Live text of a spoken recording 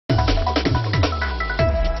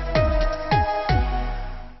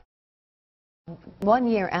1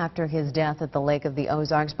 year after his death at the Lake of the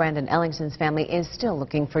Ozarks, Brandon Ellingson's family is still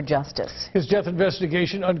looking for justice. His death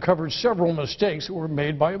investigation uncovered several mistakes that were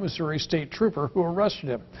made by a Missouri state trooper who arrested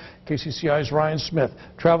him. KCCI's Ryan Smith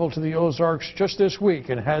traveled to the Ozarks just this week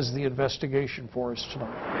and has the investigation for us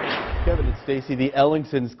tonight. Kevin and Stacy, the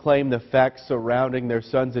Ellingsons claim the facts surrounding their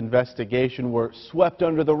son's investigation were swept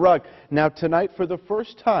under the rug. Now tonight, for the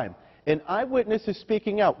first time, an eyewitness is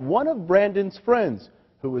speaking out. One of Brandon's friends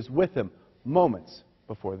who was with him moments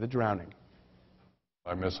before the drowning.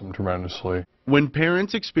 I miss him tremendously. When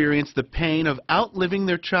parents experience the pain of outliving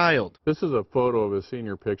their child, This is a photo of his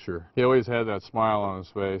senior picture. He always had that smile on his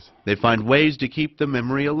face. they find ways to keep the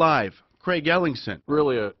memory alive. Craig Ellingson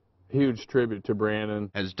Really a huge tribute to Brandon.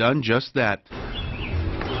 has done just that.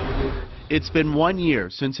 It's been 1 year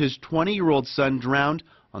since his 20-year-old son drowned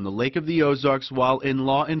on the Lake of the Ozarks while in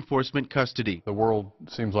law enforcement custody. The world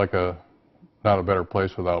seems like not a better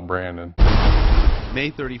place without Brandon. May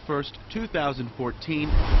 31st, 2014,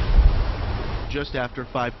 just after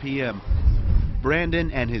 5 p.m. Brandon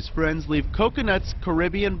and his friends leave Coconut's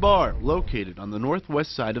Caribbean Bar, located on the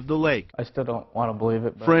northwest side of the lake. I still don't want to believe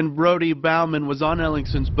it. But Friend Brody Bauman was on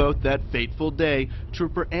Ellingson's boat that fateful day.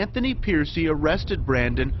 Trooper Anthony Piercy arrested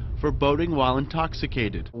Brandon for boating while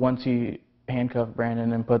intoxicated. once he handcuffed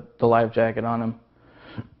Brandon and put the life jacket on him,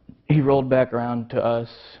 he rolled back around to us,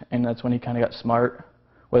 and that's when he kind of got smart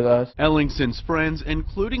with us. Ellingson's friends,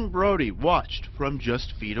 including Brody, watched from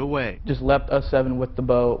just feet away. Just left us 7 with the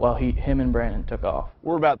boat while him and Brandon took off.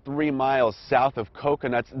 We're about 3 miles south of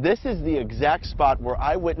Coconuts. This is the exact spot where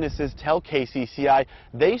eyewitnesses tell KCCI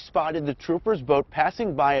they spotted the trooper's boat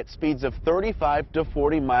passing by at speeds of 35 to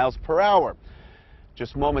 40 miles per hour.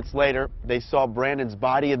 Just moments later, they saw Brandon's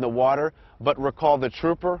body in the water, but recall the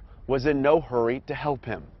trooper was in no hurry to help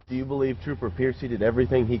him. Do you believe Trooper Piercy did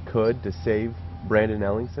everything he could to save Brandon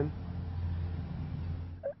Ellingson?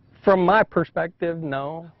 From my perspective,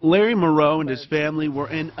 no. Larry Moreau and his family were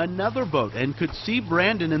in another boat and could see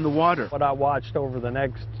Brandon in the water. What I watched over the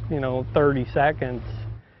next, 30 seconds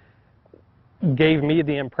gave me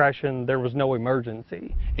the impression there was no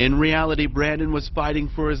emergency. In reality, Brandon was fighting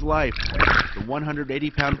for his life. The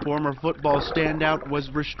 180-pound former football standout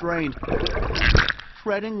was restrained,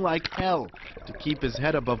 treading like hell to keep his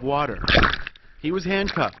head above water. He was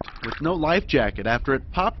handcuffed with no life jacket after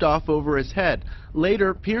it popped off over his head.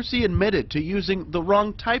 Later, Piercy admitted to using the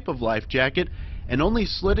wrong type of life jacket and only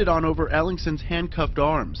slid it on over Ellingson's handcuffed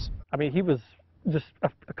arms. I mean, he was just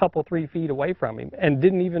a couple, 3 feet away from him and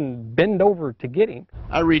didn't even bend over to get him.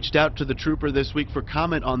 I reached out to the trooper this week for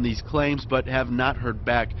comment on these claims, but have not heard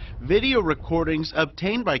back. Video recordings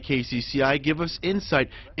obtained by KCCI give us insight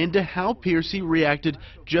into how Piercy reacted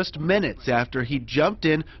just minutes after he jumped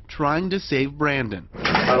in trying to save Brandon.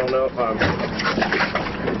 I don't know if I'm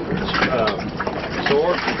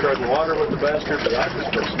sore from treading water with the bastard, but I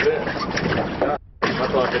just was spit. I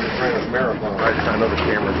thought I could just ran a marathon. I know the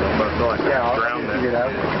camera's on, but I feel like I drowned it.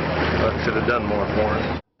 I should have done more for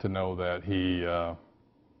him. To know that he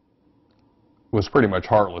was pretty much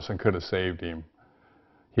heartless and could have saved him.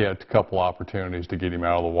 He had a couple opportunities to get him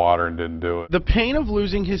out of the water and didn't do it. The pain of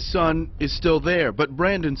losing his son is still there, but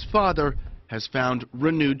Brandon's father has found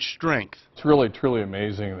renewed strength. It's really, truly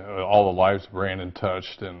amazing all the lives Brandon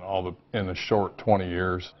touched in the short 20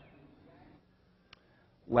 years.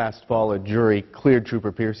 Last fall, a jury cleared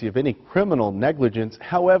Trooper Piercy of any criminal negligence.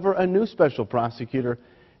 However, a new special prosecutor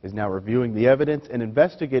is now reviewing the evidence, and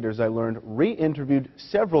investigators, I learned, re-interviewed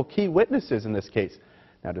several key witnesses in this case.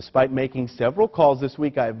 Now, despite making several calls this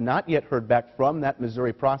week, I have not yet heard back from that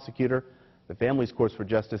Missouri prosecutor. The family's course for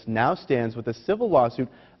justice now stands with a civil lawsuit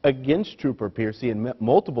against Trooper Piercy and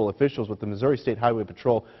multiple officials with the Missouri State Highway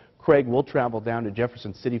Patrol. Craig will travel down to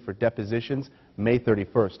Jefferson City for depositions May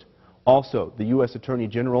 31st. Also, the U.S. Attorney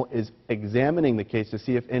General is examining the case to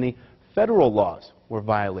see if any federal laws were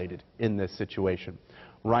violated in this situation.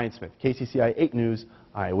 Ryan Smith, KCCI 8 News,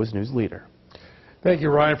 Iowa's news leader. Thank you,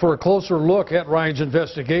 Ryan. For a closer look at Ryan's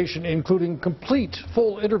investigation, including complete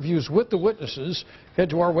full interviews with the witnesses, head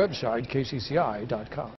to our website, kcci.com.